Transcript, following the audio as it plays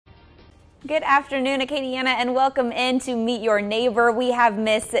Good afternoon, Acadiana, and welcome in to Meet Your Neighbor. We have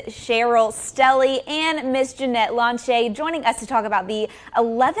Miss Cheryl Stelly and Miss Jeanette Lanche joining us to talk about the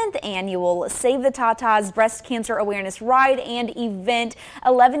 11th annual Save the TaTa's Breast Cancer Awareness Ride and Event.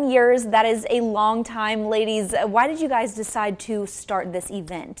 11 years, that is a long time. Ladies, why did you guys decide to start this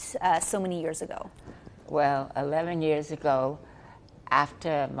event so many years ago? Well, 11 years ago,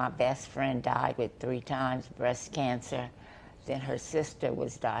 after my best friend died with 3 times breast cancer, then her sister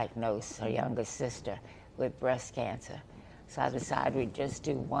was diagnosed, her younger sister, with breast cancer. So I decided we'd just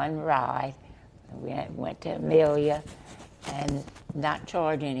do one ride. We went to Amelia and not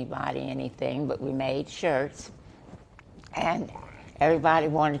charge anybody anything, but we made shirts. And everybody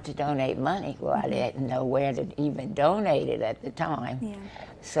wanted to donate money. Well, I didn't know where to even donate it at the time. Yeah.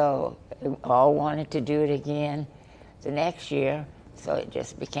 So all wanted to do it again the next year, so it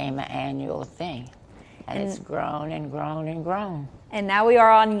just became an annual thing. And it's grown and grown and grown. And now we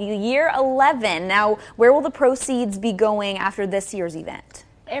are on year 11. Now, where will the proceeds be going after this year's event?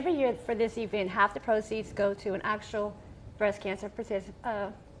 Every year for this event, half the proceeds go to an actual breast cancer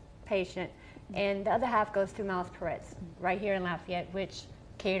patient, and the other half goes to Miles Perez, right here in Lafayette, which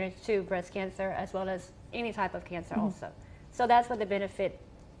caters to breast cancer as well as any type of cancer also. So that's what the benefit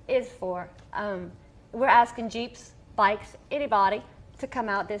is for. We're asking Jeeps, bikes, anybody to come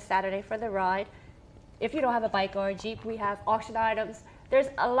out this Saturday for the ride. If you don't have a bike or a Jeep, we have auction items. There's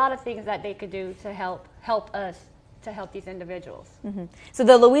a lot of things that they could do to help us to help these individuals. So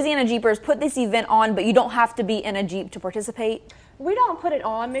the Louisiana Jeepers put this event on, but you don't have to be in a Jeep to participate? We don't put it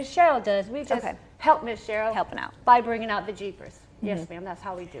on. Miss Cheryl does. We just help Miss Cheryl helping out by bringing out the Jeepers. Yes, ma'am. That's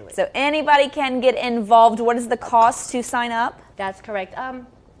how we do it. So anybody can get involved. What is the cost to sign up? That's correct.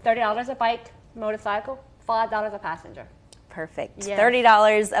 $30 a bike, motorcycle, $5 a passenger. Perfect. Yes.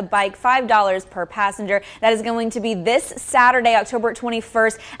 $30 a bike, $5 per passenger. That is going to be this Saturday, October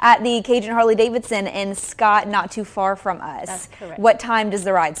 21st at the Cajun Harley Davidson in Scott, not too far from us. That's correct. What time does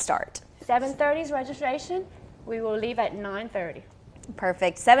the ride start? 7:30 is registration. We will leave at 9:30.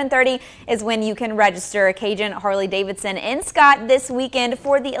 Perfect. 7:30 is when you can register. Cajun Harley Davidson in Scott this weekend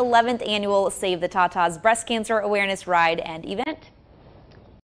for the 11th annual Save the TaTa's Breast Cancer Awareness Ride and Event.